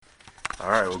All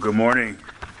right, well, good morning.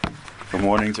 Good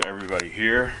morning to everybody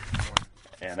here.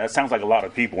 And that sounds like a lot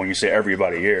of people when you say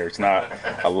everybody here. It's not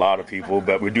a lot of people,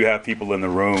 but we do have people in the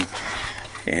room.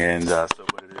 And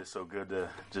but it is so good to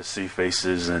just see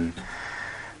faces and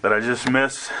that I just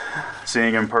miss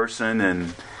seeing in person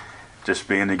and just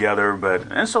being together.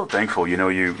 And so thankful,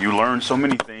 you learn so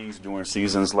many things during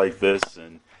seasons like this,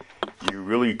 and you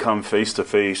really come face to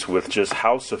face with just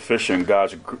how sufficient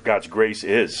God's grace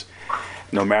is.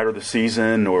 No matter the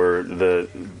season or the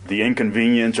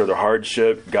inconvenience or the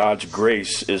hardship, God's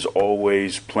grace is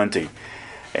always plenty.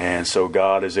 And so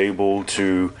God is able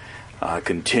to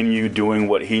continue doing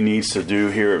what He needs to do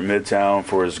here at Midtown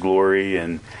for His glory,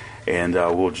 and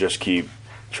we'll just keep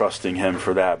trusting Him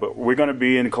for that. But we're going to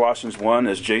be in Colossians 1,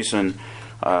 as Jason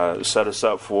set us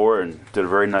up for and did a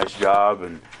very nice job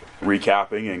and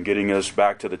recapping and getting us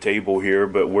back to the table here.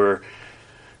 But we're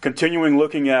continuing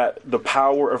looking at the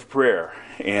power of prayer.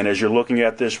 And as you're looking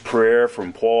at this prayer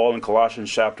from Paul in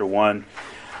Colossians chapter 1,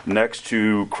 next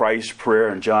to Christ's prayer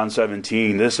in John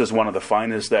 17, this is one of the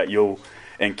finest that you'll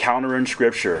encounter in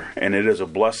Scripture. And it is a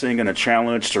blessing and a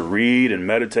challenge to read and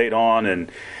meditate on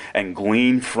and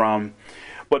glean from.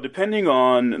 But depending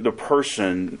on the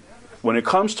person, when it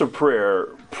comes to prayer,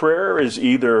 prayer is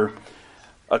either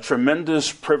a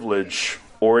tremendous privilege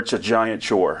or it's a giant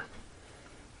chore.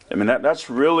 I mean, that's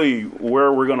really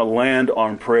where we're going to land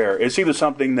on prayer. It's either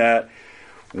something that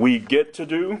we get to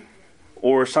do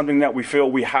or something that we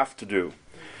feel we have to do.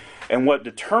 And what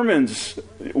determines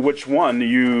which one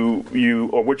you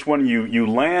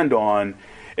land on,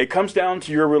 it comes down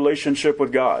to your relationship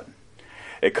with God.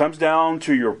 It comes down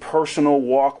to your personal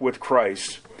walk with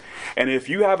Christ. And if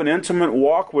you have an intimate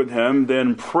walk with Him,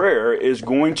 then prayer is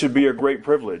going to be a great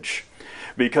privilege.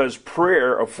 Because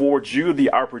prayer affords you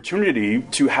the opportunity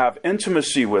to have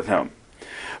intimacy with Him.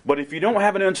 But if you don't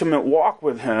have an intimate walk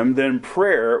with Him, then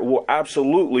prayer will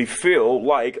absolutely feel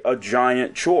like a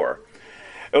giant chore.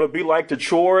 It'll be like the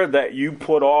chore that you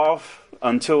put off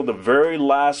until the very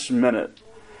last minute,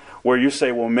 where you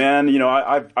say, well, man,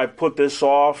 I've put this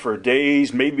off for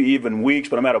days, maybe even weeks,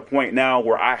 but I'm at a point now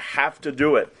where I have to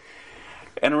do it.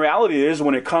 And the reality is,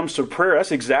 when it comes to prayer,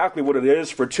 that's exactly what it is.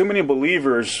 For too many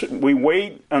believers, we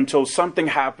wait until something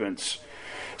happens,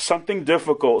 something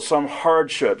difficult, some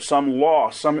hardship, some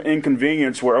loss, some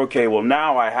inconvenience, where, okay, well,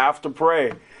 now I have to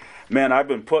pray. Man, I've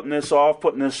been putting this off,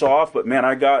 but man,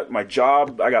 I got my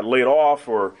job, I got laid off,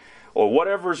 or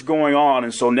whatever's going on,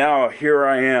 and so now here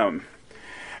I am.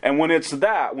 And when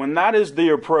that is the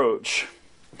approach,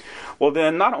 well,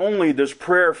 then not only does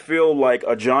prayer feel like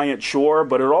a giant chore,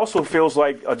 but it also feels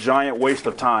like a giant waste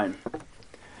of time.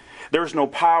 There's no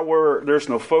power, there's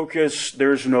no focus,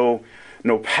 there's no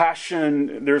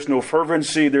passion, there's no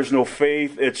fervency, there's no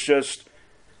faith. It's just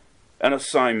an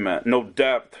assignment, no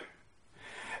depth.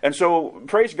 And so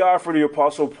praise God for the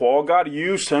Apostle Paul. God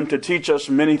used him to teach us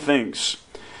many things.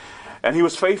 And he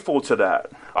was faithful to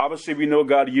that. Obviously, we know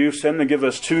God used him to give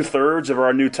us 2/3 of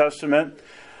our New Testament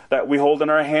that we hold in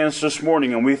our hands this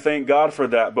morning, and we thank God for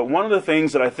that. But one of the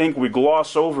things that I think we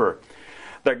gloss over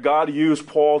that God used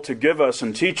Paul to give us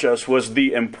and teach us was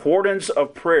the importance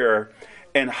of prayer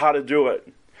and how to do it.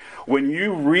 When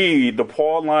you read the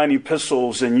Pauline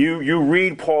epistles and you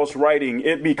read Paul's writing,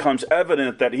 it becomes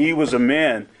evident that he was a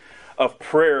man of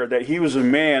prayer, that he was a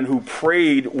man who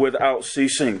prayed without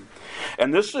ceasing.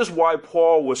 And this is why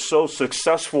Paul was so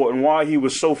successful and why he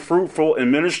was so fruitful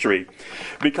in ministry.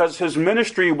 Because his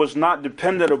ministry was not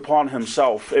dependent upon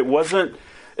himself. It wasn't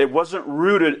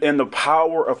rooted in the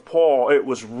power of Paul. It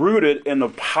was rooted in the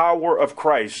power of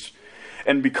Christ.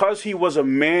 And because he was a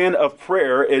man of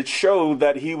prayer, it showed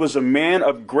that he was a man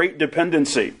of great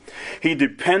dependency. He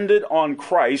depended on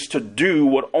Christ to do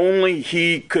what only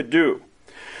he could do.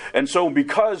 And so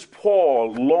because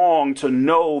Paul longed to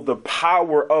know the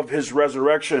power of his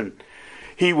resurrection,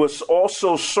 he was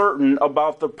also certain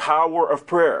about the power of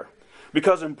prayer.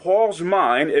 Because in Paul's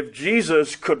mind, if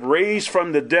Jesus could raise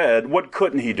from the dead, what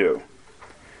couldn't he do?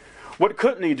 What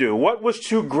couldn't he do? What was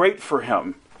too great for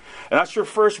him? And that's your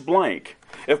first blank.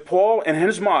 If Paul, in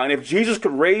his mind, if Jesus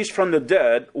could raise from the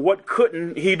dead, what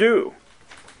couldn't he do?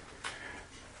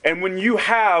 And when you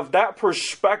have that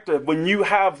perspective, when you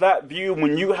have that view,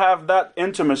 when you have that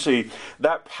intimacy,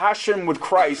 that passion with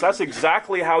Christ, that's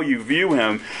exactly how you view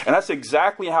Him. And that's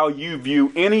exactly how you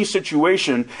view any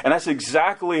situation. And that's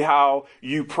exactly how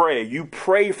you pray. You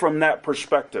pray from that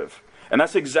perspective. And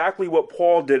that's exactly what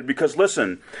Paul did. Because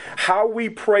listen, how we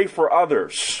pray for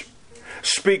others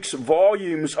speaks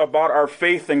volumes about our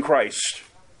faith in Christ.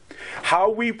 How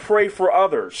we pray for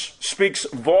others speaks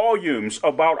volumes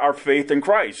about our faith in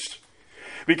Christ.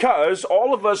 Because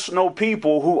all of us know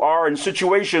people who are in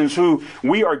situations who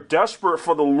we are desperate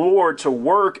for the Lord to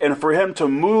work and for Him to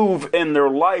move in their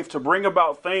life, to bring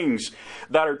about things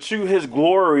that are to His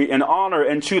glory and honor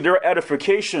and to their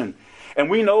edification. And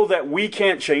we know that we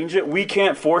can't change it, we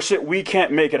can't force it, we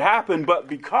can't make it happen, but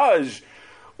because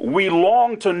we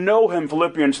long to know Him,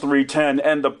 Philippians 3:10,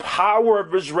 and the power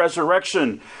of His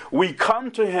resurrection, we come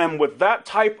to Him with that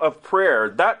type of prayer,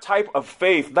 that type of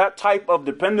faith, that type of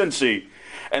dependency.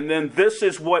 And then this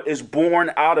is what is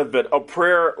born out of it, a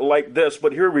prayer like this.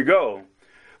 But here we go.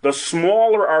 The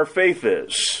smaller our faith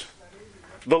is,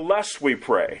 the less we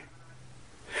pray.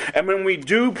 And when we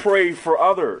do pray for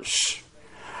others,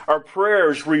 our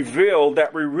prayers reveal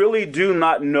that we really do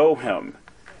not know Him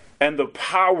and the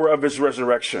power of His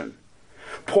resurrection.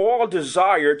 Paul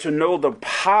desired to know the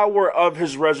power of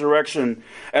His resurrection,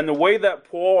 and the way that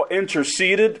Paul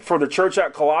interceded for the church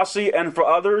at Colossae and for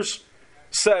others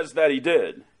says that he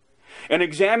did. And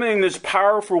examining this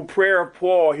powerful prayer of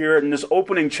Paul here in this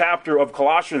opening chapter of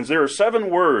Colossians, there are 7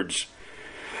 words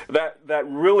that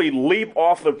really leap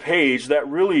off the page, that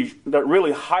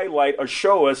really highlight or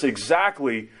show us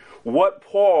exactly what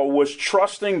Paul was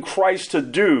trusting Christ to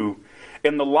do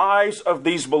in the lives of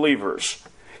these believers.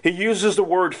 He uses the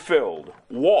word filled,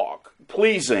 walk,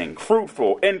 pleasing,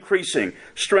 fruitful, increasing,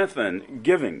 strengthen,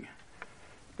 giving.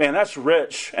 Man, that's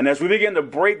rich. And as we begin to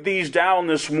break these down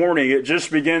this morning, it just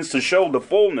begins to show the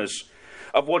fullness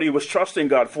of what he was trusting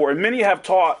God for. And many have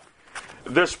taught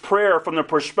this prayer from the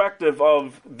perspective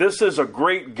of this is a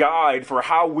great guide for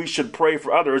how we should pray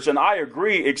for others. And I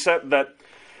agree, except that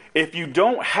if you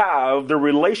don't have the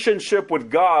relationship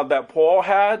with God that Paul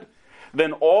had,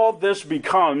 then all this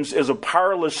becomes is a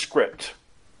powerless script.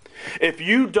 If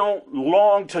you don't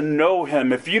long to know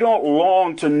Him, if you don't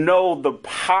long to know the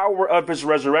power of His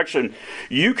resurrection,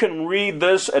 you can read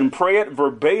this and pray it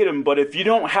verbatim, but if you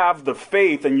don't have the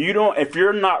faith and if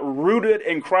you're not rooted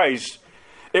in Christ,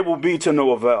 it will be to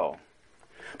no avail.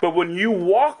 But when you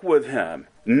walk with Him,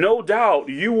 no doubt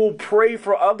you will pray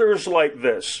for others like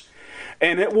this,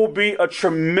 and it will be a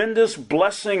tremendous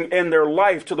blessing in their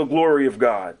life to the glory of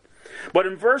God. But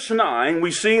in verse 9, we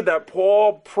see that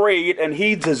Paul prayed and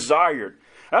he desired.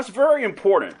 That's very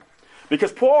important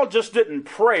because Paul just didn't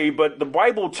pray, but the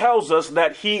Bible tells us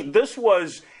that this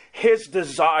was his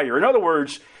desire. In other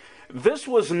words, this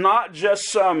was not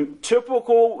just some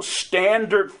typical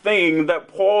standard thing that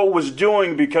Paul was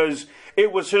doing because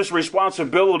it was his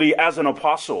responsibility as an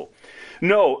apostle.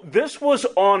 No, this was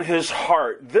on his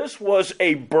heart. This was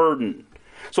a burden.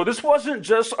 So this wasn't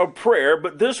just a prayer,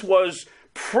 but this was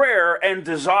prayer and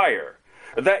desire,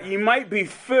 that ye might be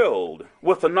filled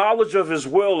with the knowledge of His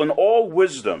will and all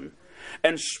wisdom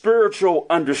and spiritual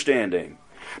understanding.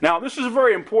 Now, this is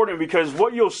very important because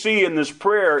what you'll see in this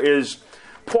prayer is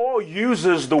Paul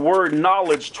uses the word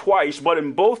knowledge twice, but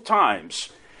in both times,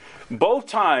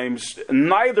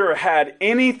 neither had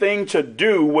anything to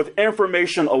do with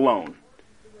information alone.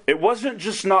 It wasn't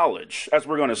just knowledge, as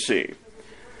we're going to see.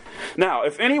 Now,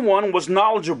 if anyone was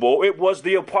knowledgeable, it was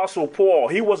the Apostle Paul.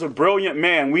 He was a brilliant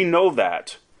man. We know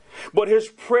that. But his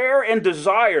prayer and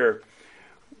desire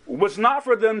was not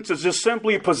for them to just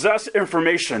simply possess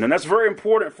information. And that's very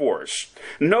important for us.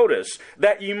 Notice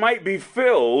that you might be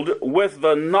filled with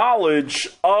the knowledge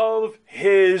of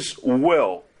His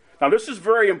will. Now, this is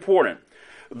very important.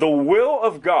 The will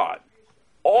of God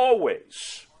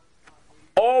always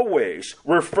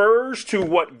refers to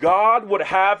what God would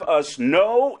have us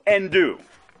know and do.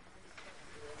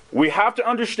 We have to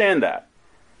understand that.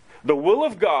 The will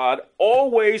of God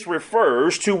always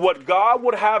refers to what God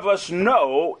would have us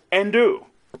know and do.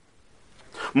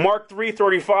 Mark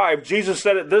 3:35, Jesus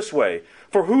said it this way,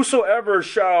 "For whosoever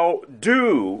shall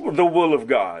do the will of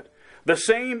God, the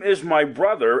same is my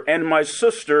brother and my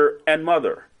sister and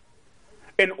mother."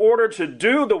 In order to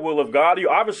do the will of God, you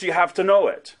obviously have to know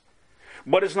it.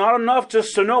 But it's not enough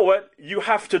just to know it, you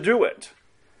have to do it.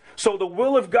 So the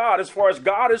will of God, as far as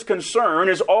God is concerned,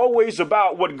 is always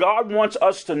about what God wants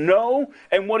us to know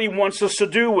and what He wants us to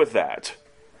do with that.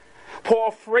 Paul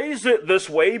phrased it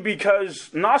this way because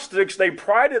Gnostics, they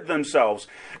prided themselves,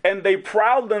 and they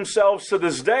proud themselves to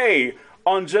this day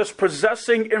on just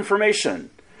possessing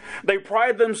information. They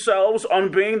pride themselves on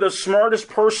being the smartest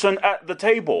person at the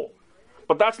table.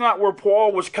 But that's not where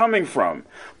Paul was coming from.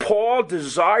 Paul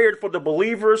desired for the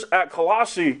believers at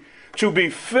Colossae to be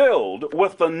filled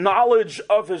with the knowledge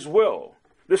of His will.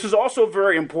 This is also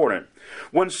very important.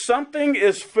 When something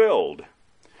is filled,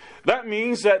 that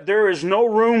means that there is no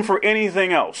room for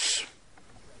anything else.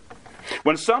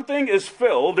 When something is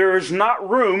filled, there is not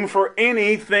room for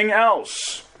anything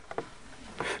else.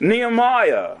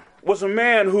 Nehemiah was a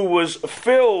man who was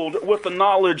filled with the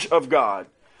knowledge of God.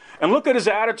 And look at his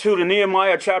attitude in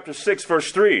Nehemiah chapter 6,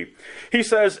 verse 3. He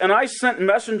says, "And I sent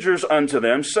messengers unto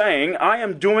them, saying, I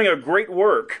am doing a great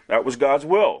work," that was God's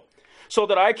will, "so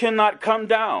that I cannot come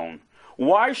down.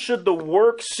 Why should the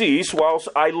work cease whilst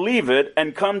I leave it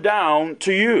and come down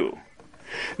to you?"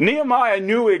 Nehemiah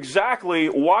knew exactly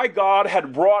why God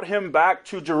had brought him back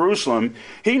to Jerusalem.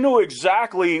 He knew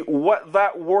exactly what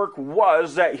that work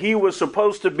was that he was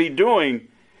supposed to be doing.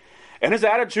 And his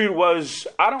attitude was,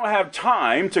 I don't have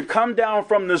time to come down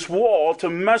from this wall to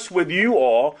mess with you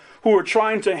all who are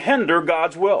trying to hinder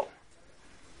God's will.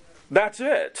 That's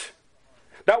it.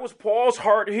 That was Paul's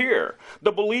heart here.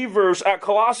 The believers at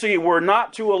Colossae were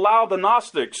not to allow the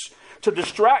Gnostics to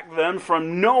distract them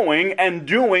from knowing and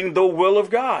doing the will of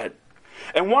God.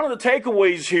 And one of the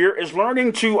takeaways here is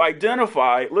learning to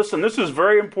identify, listen, this is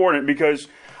very important because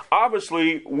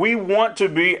obviously, we want to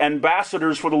be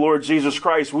ambassadors for the Lord Jesus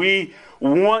Christ. We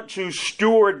want to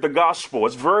steward the gospel.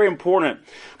 It's very important.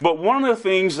 But one of the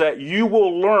things that you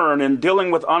will learn in dealing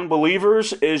with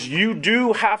unbelievers is you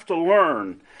do have to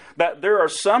learn that there are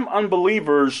some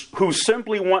unbelievers who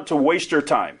simply want to waste your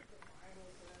time.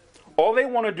 All they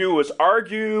want to do is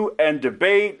argue and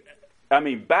debate,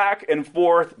 back and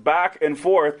forth,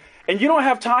 and you don't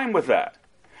have time with that.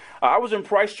 I was in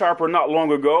Price Chopper not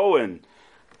long ago and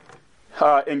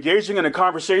engaging in a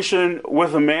conversation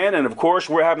with a man, and of course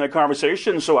we're having a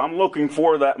conversation, so I'm looking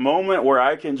for that moment where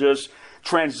I can just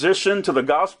transition to the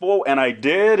gospel, and I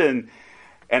did, and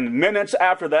minutes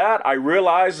after that I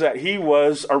realized that he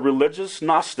was a religious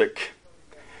Gnostic.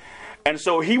 And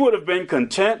so he would have been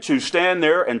content to stand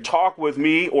there and talk with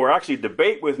me, or actually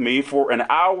debate with me for an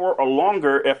hour or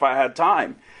longer if I had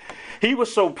time. He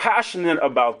was so passionate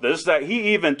about this that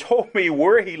he even told me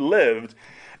where he lived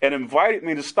and invited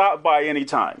me to stop by any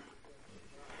time.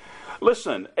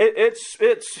 Listen, it's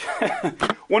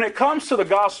when it comes to the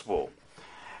gospel,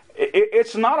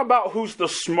 it's not about who's the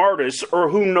smartest or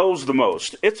who knows the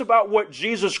most. It's about what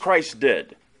Jesus Christ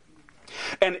did.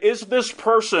 And is this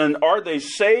person, are they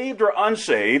saved or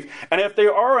unsaved? And if they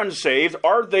are unsaved,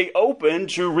 are they open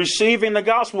to receiving the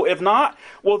gospel? If not,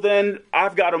 well then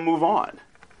I've got to move on.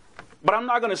 But I'm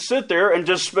not going to sit there and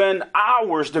just spend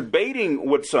hours debating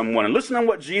with someone. And listen to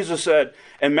what Jesus said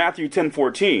in Matthew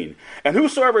 10:14. "And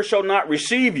whosoever shall not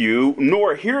receive you,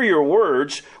 nor hear your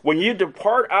words, when you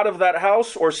depart out of that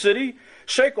house or city,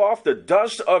 shake off the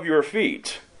dust of your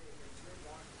feet."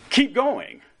 Keep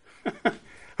going.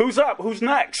 Who's up? Who's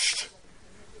next?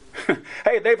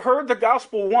 Hey, they've heard the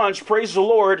gospel once, praise the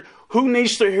Lord. Who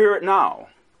needs to hear it now?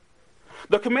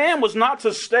 The command was not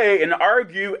to stay and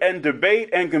argue and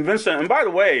debate and convince them. And by the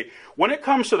way, when it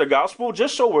comes to the gospel,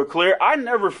 just so we're clear, I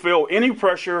never feel any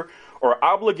pressure or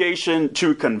obligation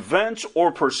to convince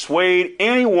or persuade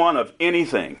anyone of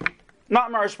anything.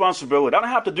 Not my responsibility. I don't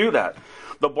have to do that.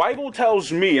 The Bible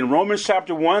tells me in Romans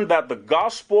chapter 1 that the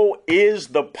gospel is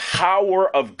the power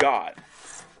of God.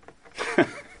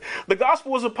 The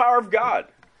gospel is the power of God.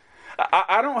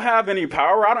 I don't have any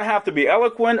power. I don't have to be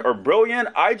eloquent or brilliant.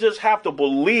 I just have to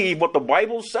believe what the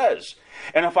Bible says.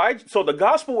 And so the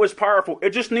gospel is powerful.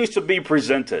 It just needs to be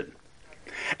presented.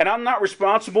 And I'm not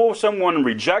responsible if someone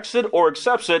rejects it or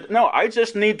accepts it. No, I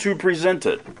just need to present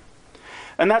it.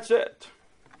 And that's it.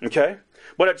 Okay?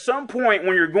 But at some point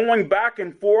when you're going back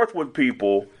and forth with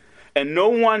people and no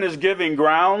one is giving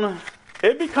ground,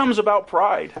 it becomes about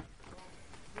pride.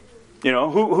 You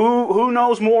know, who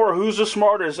knows more, who's the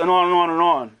smartest, and on and on and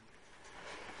on.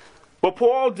 But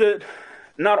Paul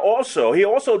he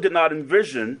also did not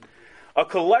envision a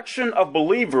collection of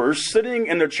believers sitting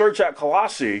in the church at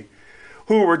Colossae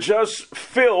who were just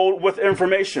filled with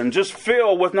information, just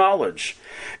filled with knowledge.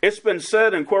 It's been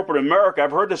said in corporate America, I've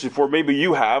heard this before, maybe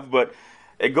you have, but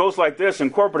it goes like this.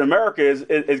 In corporate America,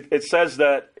 it says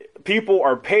that people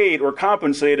are paid or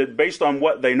compensated based on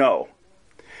what they know.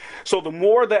 So the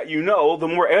more that you know, the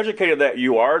more educated that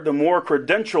you are, the more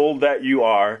credentialed that you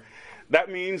are,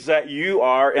 that means that you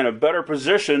are in a better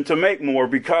position to make more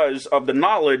because of the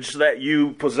knowledge that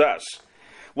you possess.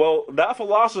 Well, that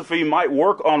philosophy might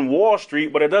work on Wall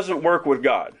Street, but it doesn't work with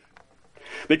God.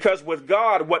 Because with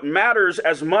God, what matters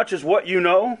as much as what you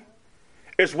know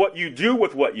is what you do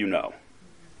with what you know.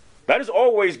 That is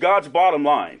always God's bottom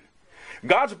line.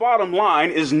 God's bottom line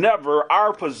is never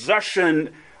our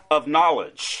possession of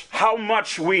knowledge, how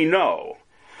much we know.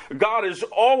 God is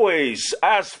always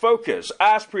as focused,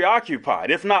 as preoccupied,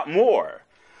 if not more,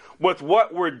 with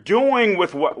what we're doing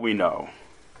with what we know.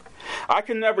 I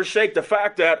can never shake the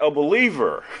fact that a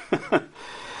believer,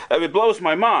 it blows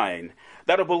my mind,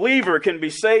 that a believer can be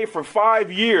saved for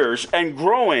 5 years and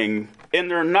growing in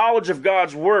their knowledge of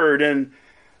God's word. And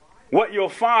what you'll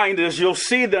find is you'll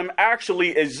see them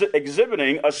actually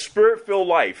exhibiting a spirit-filled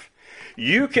life.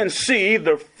 You can see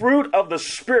the fruit of the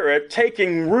Spirit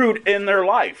taking root in their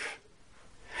life.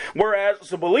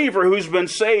 Whereas a believer who's been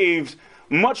saved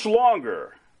much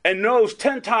longer and knows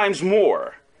 10 times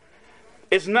more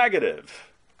is negative,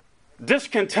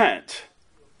 discontent,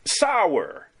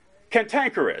 sour,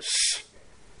 cantankerous,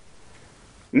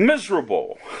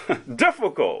 miserable,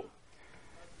 difficult,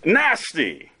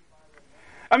 nasty.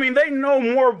 I mean, they know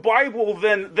more Bible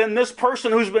than this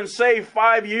person who's been saved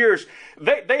 5 years.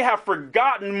 They have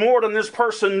forgotten more than this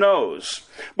person knows.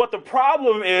 But the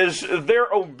problem is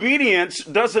their obedience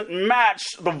doesn't match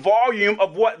the volume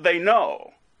of what they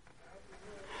know.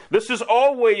 This is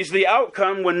always the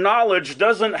outcome when knowledge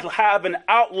doesn't have an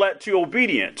outlet to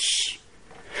obedience.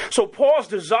 So Paul's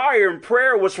desire and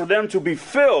prayer was for them to be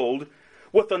filled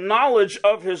with the knowledge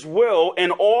of his will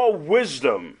and all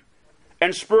wisdom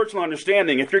and spiritual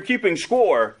understanding. If you're keeping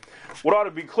score, what ought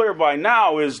to be clear by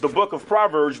now is the book of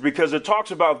Proverbs, because it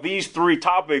talks about these 3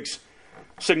 topics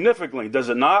significantly, does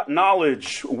it not?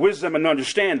 Knowledge, wisdom, and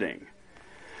understanding.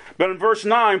 But in verse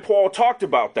 9, Paul talked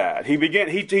about that.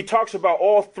 He talks about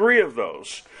all 3 of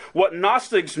those. What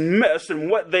Gnostics miss, and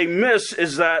what they miss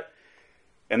is that,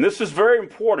 and this is very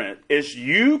important, is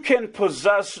you can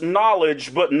possess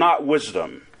knowledge but not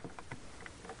wisdom.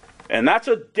 And that's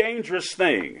a dangerous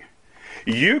thing.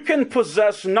 You can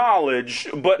possess knowledge,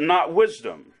 but not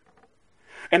wisdom.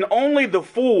 And only the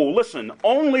fool, listen,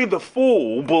 only the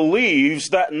fool believes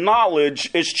that knowledge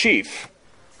is chief.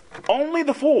 Only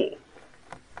the fool.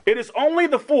 It is only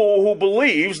the fool who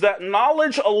believes that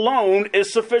knowledge alone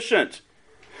is sufficient.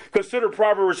 Consider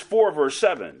Proverbs 4, verse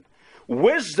 7.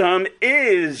 Wisdom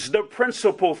is the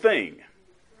principal thing,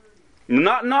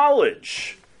 not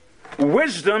knowledge.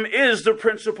 Wisdom is the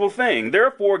principal thing.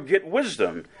 Therefore, get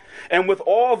wisdom. And with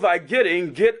all thy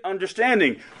getting, get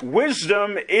understanding.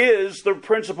 Wisdom is the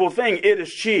principal thing. It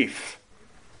is chief.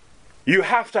 You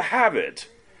have to have it.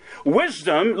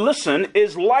 Wisdom, listen,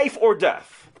 is life or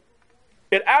death.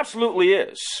 It absolutely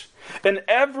is. In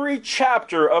every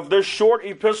chapter of this short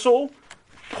epistle,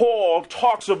 Paul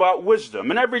talks about wisdom.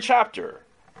 In every chapter.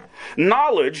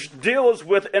 Knowledge deals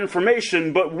with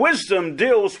information, but wisdom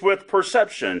deals with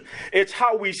perception. It's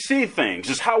how we see things.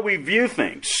 It's how we view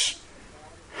things.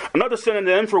 Another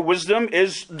synonym for wisdom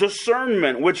is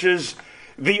discernment, which is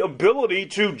the ability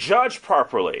to judge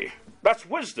properly. That's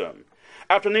wisdom.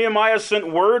 After Nehemiah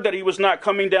sent word that he was not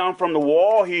coming down from the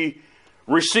wall, he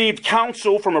received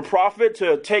counsel from a prophet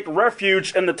to take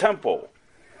refuge in the temple.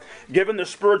 Given the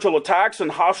spiritual attacks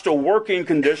and hostile working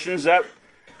conditions, that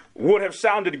would have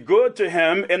sounded good to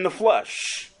him in the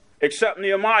flesh. Except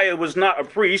Nehemiah was not a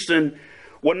priest and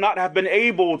would not have been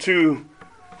able to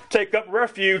take up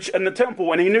refuge in the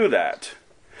temple, and he knew that.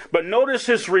 But notice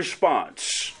his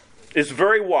response is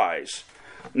very wise.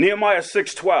 Nehemiah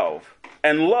 6:12,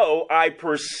 and lo, I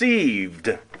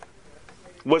perceived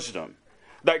wisdom,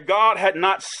 that God had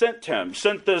not sent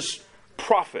this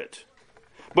prophet,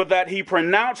 but that he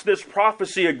pronounced this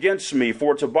prophecy against me,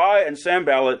 for Tobiah and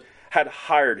Sanballat had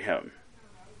hired him.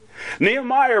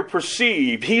 Nehemiah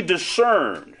perceived, he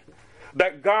discerned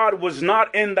that God was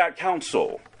not in that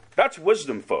council. That's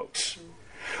wisdom, folks.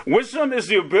 Wisdom is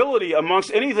the ability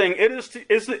amongst anything. It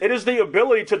is the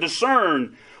ability to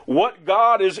discern what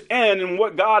God is in and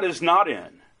what God is not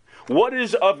in. What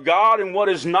is of God and what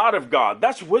is not of God.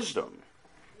 That's wisdom.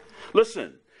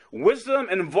 Listen, wisdom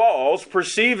involves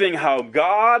perceiving how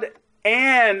God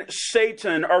and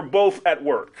Satan are both at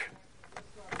work.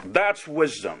 That's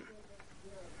wisdom.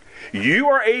 You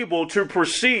are able to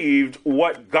perceive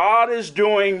what God is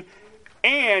doing,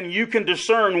 and you can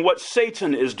discern what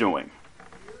Satan is doing.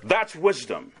 That's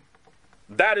wisdom.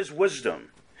 That is wisdom.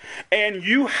 And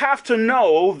you have to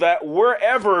know that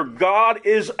wherever God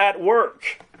is at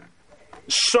work,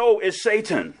 so is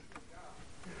Satan.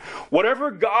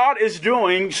 Whatever God is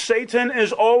doing, Satan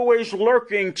is always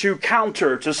lurking to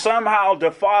counter, to somehow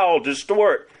defile,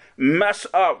 distort, mess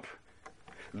up.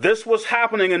 This was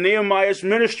happening in Nehemiah's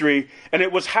ministry, and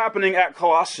it was happening at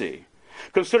Colossae.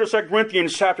 Consider 2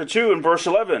 Corinthians chapter 2 and verse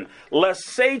 11. Lest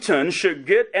Satan should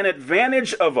get an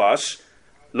advantage of us,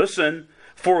 listen,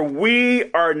 for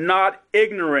we are not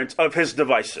ignorant of his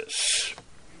devices.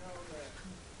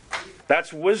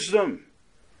 That's wisdom.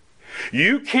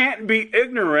 You can't be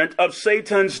ignorant of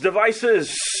Satan's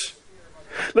devices.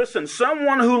 Listen,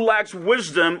 someone who lacks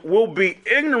wisdom will be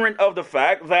ignorant of the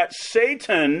fact that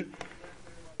Satan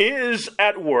is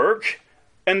at work,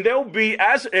 and they'll be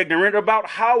as ignorant about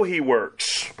how he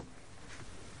works.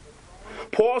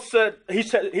 Paul said,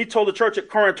 he told the church at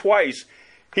Corinth twice,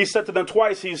 he said to them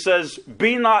twice, he says,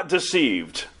 be not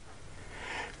deceived.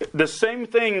 The same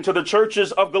thing to the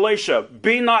churches of Galatia,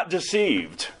 be not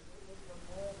deceived.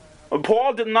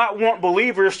 Paul did not want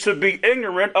believers to be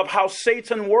ignorant of how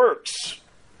Satan works.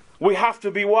 We have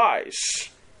to be wise.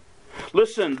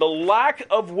 Listen, the lack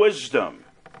of wisdom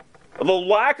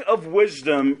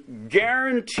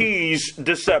guarantees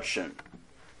deception.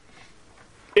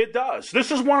 It does.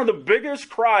 This is one of the biggest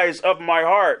cries of my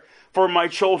heart for my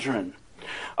children.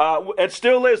 It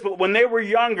still is, but when they were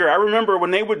younger, I remember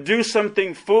when they would do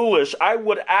something foolish, I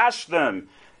would ask them,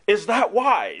 is that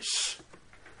wise?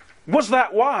 Was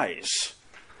that wise?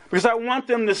 Because I want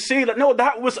them to see that, no,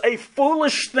 that was a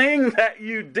foolish thing that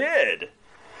you did.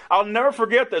 I'll never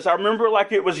forget this. I remember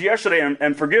like it was yesterday,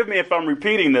 and forgive me if I'm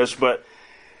repeating this, but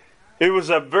it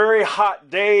was a very hot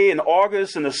day in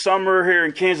August in the summer here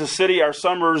in Kansas City. Our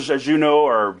summers, as you know,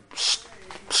 are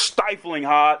stifling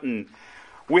hot, and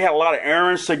we had a lot of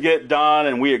errands to get done,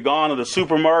 and we had gone to the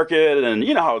supermarket, and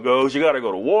you know how it goes. You got to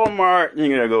go to Walmart,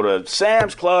 you got to go to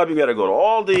Sam's Club, you got to go to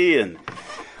Aldi, and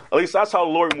at least that's how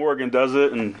Lori Morgan does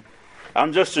it, and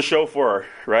I'm just a chauffeur,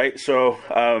 right? So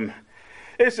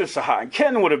it's just so hot. And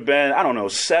Ken would have been, I don't know,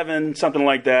 7, something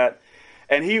like that,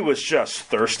 and he was just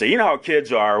thirsty. You know how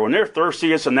kids are. When they're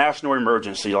thirsty, it's a national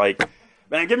emergency. Like,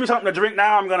 man, give me something to drink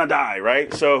now, I'm going to die,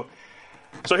 right? So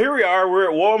here we are, we're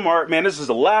at Walmart. Man, this is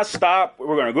the last stop.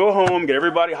 We're going to go home, get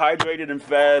everybody hydrated and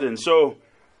fed. And so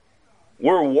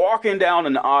we're walking down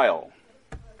an aisle.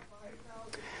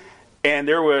 And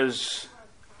there was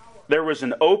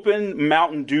an open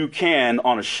Mountain Dew can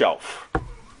on a shelf.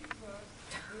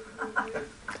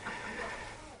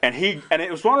 And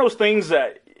it was one of those things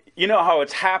that, you know how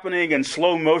it's happening in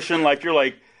slow motion, like you're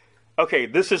like, okay,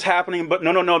 this is happening, but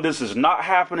no, this is not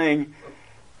happening.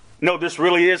 No, this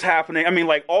really is happening. I mean,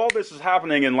 like all this is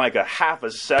happening in like a half a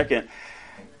second.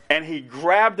 And he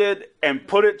grabbed it and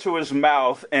put it to his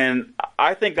mouth. And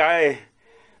I think I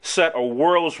set a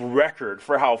world's record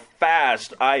for how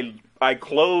fast I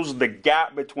closed the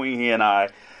gap between he and I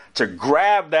to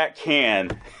grab that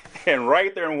can. And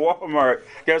right there in Walmart,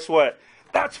 guess what?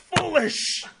 That's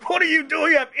foolish. What are you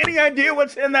doing? You have any idea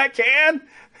what's in that can?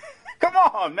 Come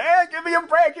on, man, give me a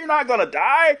break. You're not going to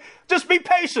die. Just be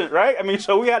patient, right? I mean,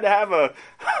 so we had to have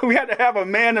a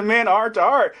man-to-man,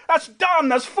 heart-to-heart. That's dumb.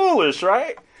 That's foolish,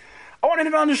 right? I want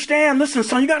him to understand, listen,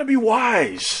 son, you got to be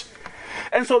wise.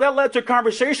 And so that led to a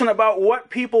conversation about what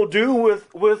people do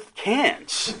with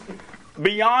cans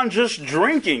beyond just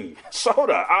drinking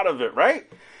soda out of it,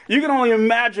 right? You can only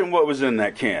imagine what was in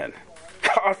that can.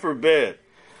 God forbid.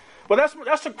 But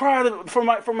that's a cry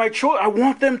for my children. I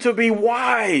want them to be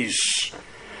wise.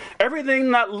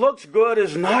 Everything that looks good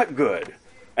is not good.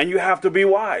 And you have to be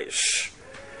wise.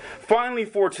 Finally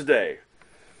for today,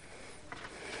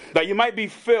 that you might be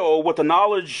filled with the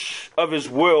knowledge of his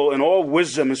will and all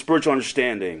wisdom and spiritual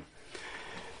understanding.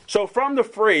 So from the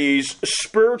phrase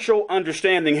spiritual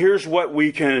understanding, here's what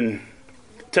we can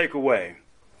take away.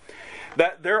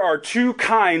 That there are two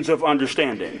kinds of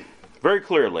understanding, very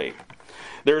clearly.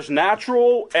 There's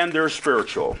natural and there's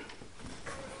spiritual.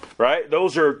 Right?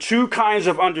 Those are two kinds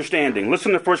of understanding.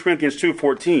 Listen to 1 Corinthians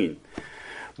 2:14.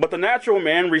 But the natural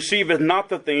man receiveth not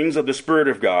the things of the Spirit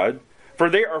of God, for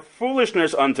they are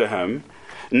foolishness unto him,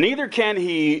 neither can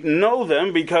he know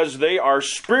them because they are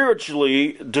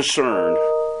spiritually discerned.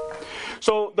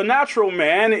 So the natural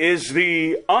man is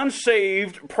the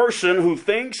unsaved person who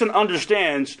thinks and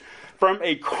understands from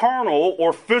a carnal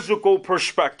or physical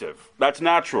perspective. That's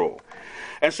natural.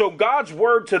 And so God's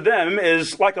word to them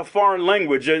is like a foreign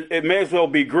language. It may as well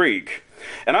be Greek.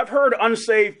 And I've heard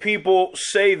unsaved people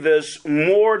say this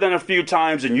more than a few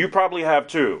times, and you probably have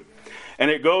too. And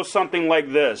it goes something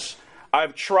like this.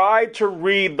 I've tried to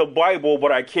read the Bible,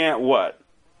 but I can't what?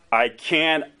 I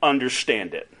can't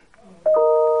understand it.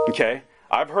 Okay?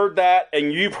 I've heard that,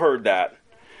 and you've heard that.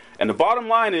 And the bottom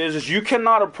line is you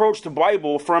cannot approach the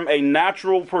Bible from a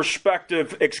natural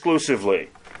perspective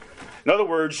exclusively. In other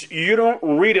words, you don't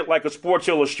read it like a Sports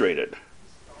Illustrated.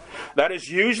 That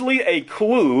is usually a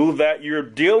clue that you're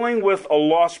dealing with a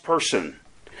lost person.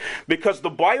 Because the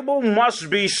Bible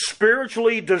must be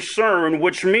spiritually discerned,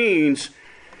 which means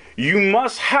you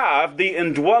must have the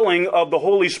indwelling of the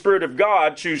Holy Spirit of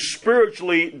God to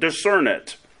spiritually discern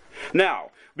it.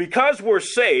 Now, because we're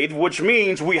saved, which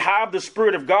means we have the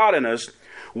Spirit of God in us,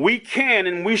 we can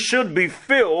and we should be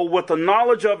filled with the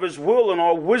knowledge of his will and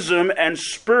all wisdom and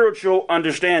spiritual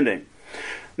understanding.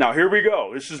 Now, here we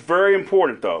go. This is very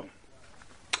important, though.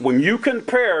 When you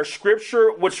compare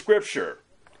Scripture with Scripture,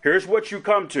 here's what you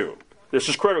come to. This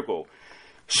is critical.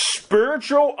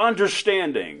 Spiritual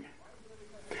understanding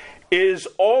is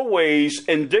always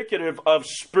indicative of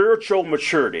spiritual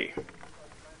maturity.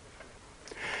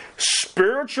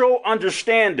 Spiritual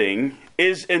understanding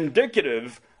is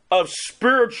indicative of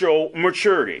spiritual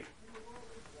maturity.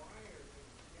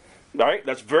 All right,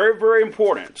 that's very, very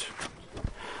important.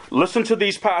 Listen to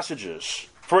these passages.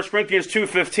 1 Corinthians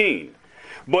 2:15.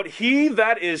 But he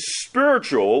that is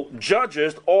spiritual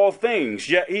judgeth all things,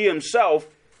 yet he himself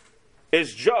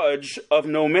is judge of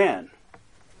no man.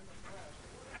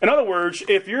 In other words,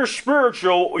 if you're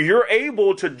spiritual, you're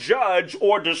able to judge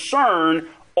or discern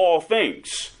all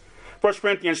things. 1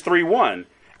 Corinthians 3:1.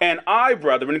 And I,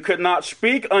 brethren, could not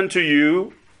speak unto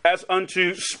you as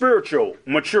unto spiritual,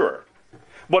 mature,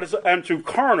 but as unto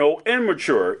carnal,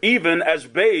 immature, even as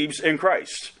babes in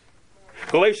Christ.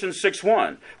 Galatians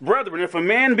 6:1. Brethren, if a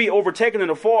man be overtaken in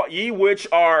a fault, ye which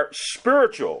are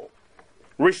spiritual,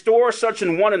 restore such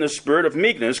an one in the spirit of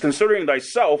meekness, considering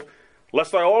thyself,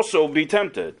 lest thou also be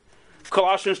tempted.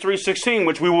 Colossians 3:16,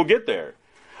 which we will get there.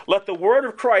 Let the word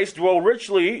of Christ dwell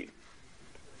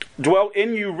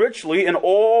in you richly in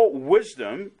all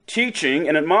wisdom, teaching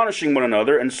and admonishing one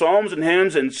another in psalms and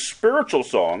hymns and spiritual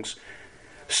songs,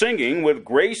 singing with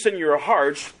grace in your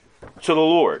hearts to the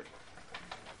Lord.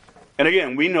 And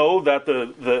again, we know that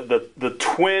the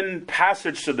twin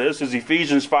passage to this is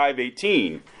Ephesians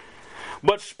 5:18.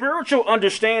 But spiritual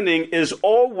understanding is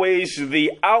always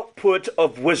the output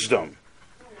of wisdom.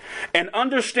 And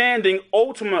understanding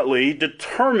ultimately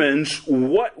determines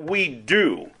what we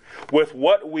do with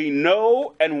what we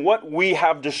know and what we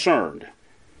have discerned.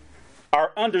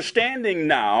 Our understanding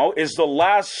now is the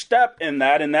last step in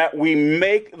that we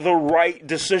make the right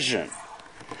decision.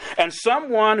 And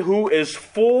someone who is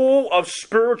full of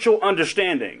spiritual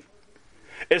understanding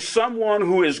is someone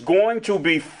who is going to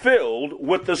be filled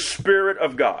with the Spirit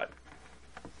of God.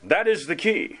 That is the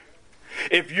key.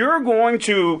 If you're going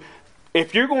to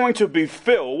be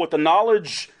filled with the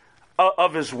knowledge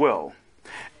of His will,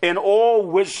 in all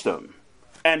wisdom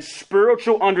and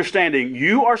spiritual understanding,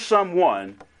 you are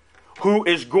someone who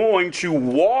is going to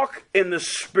walk in the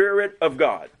Spirit of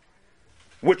God,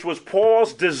 which was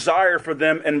Paul's desire for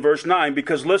them in verse 9.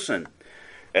 Because listen,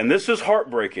 and this is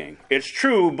heartbreaking. It's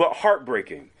true, but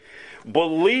heartbreaking.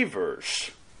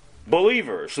 Believers,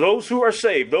 those who are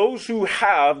saved, those who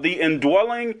have the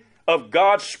indwelling of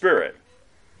God's Spirit,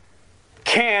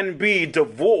 can be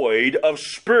devoid of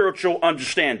spiritual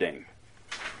understanding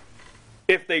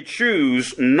if they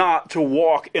choose not to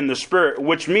walk in the Spirit,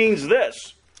 which means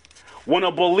this: when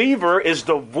a believer is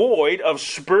devoid of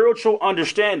spiritual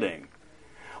understanding,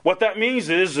 what that means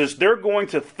is they're going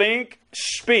to think,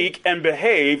 speak, and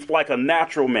behave like a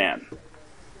natural man.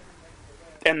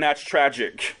 And that's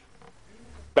tragic.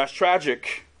 That's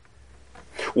tragic.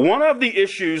 One of the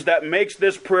issues that makes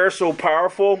this prayer so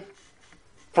powerful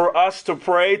for us to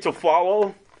pray, to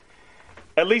follow,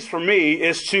 at least for me,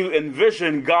 is to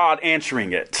envision God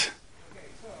answering it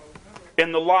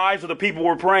in the lives of the people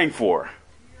we're praying for.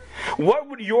 What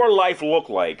would your life look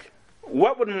like?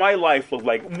 What would my life look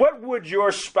like? What would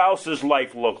your spouse's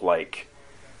life look like?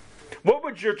 What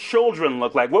would your children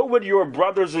look like? What would your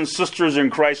brothers and sisters in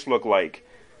Christ look like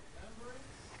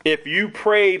if you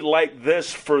prayed like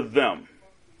this for them?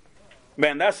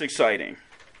 Man, that's exciting.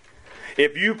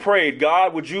 If you prayed,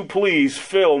 God, would you please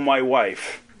fill my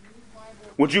wife?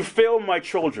 Would you fill my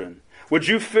children? Would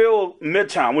you fill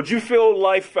Midtown? Would you fill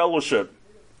Life Fellowship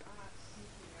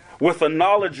with the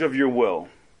knowledge of your will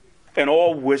and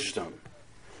all wisdom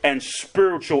and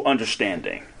spiritual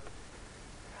understanding?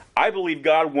 I believe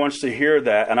God wants to hear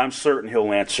that, and I'm certain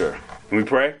He'll answer. Can we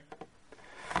pray?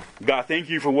 God, thank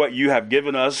you for what you have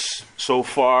given us so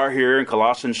far here in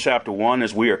Colossians chapter 1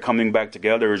 as we are coming back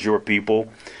together as your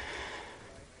people.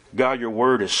 God, your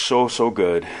word is so, so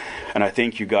good. And I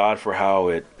thank you, God, for how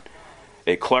it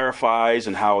clarifies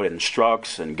and how it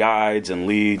instructs and guides and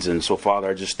leads. And so, Father,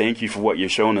 I just thank you for what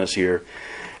you've shown us here.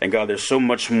 And God, there's so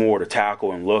much more to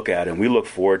tackle and look at, and we look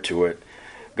forward to it.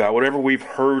 God, whatever we've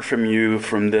heard from you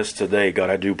from this today, God,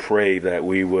 I do pray that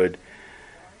we would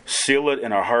seal it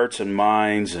in our hearts and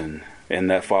minds, and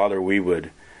that, Father, we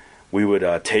would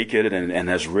take it and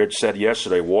as Rich said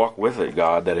yesterday, walk with it,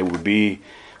 God, that it would be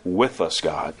with us,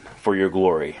 God, for your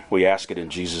glory. We ask it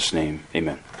in Jesus' name.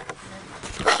 Amen.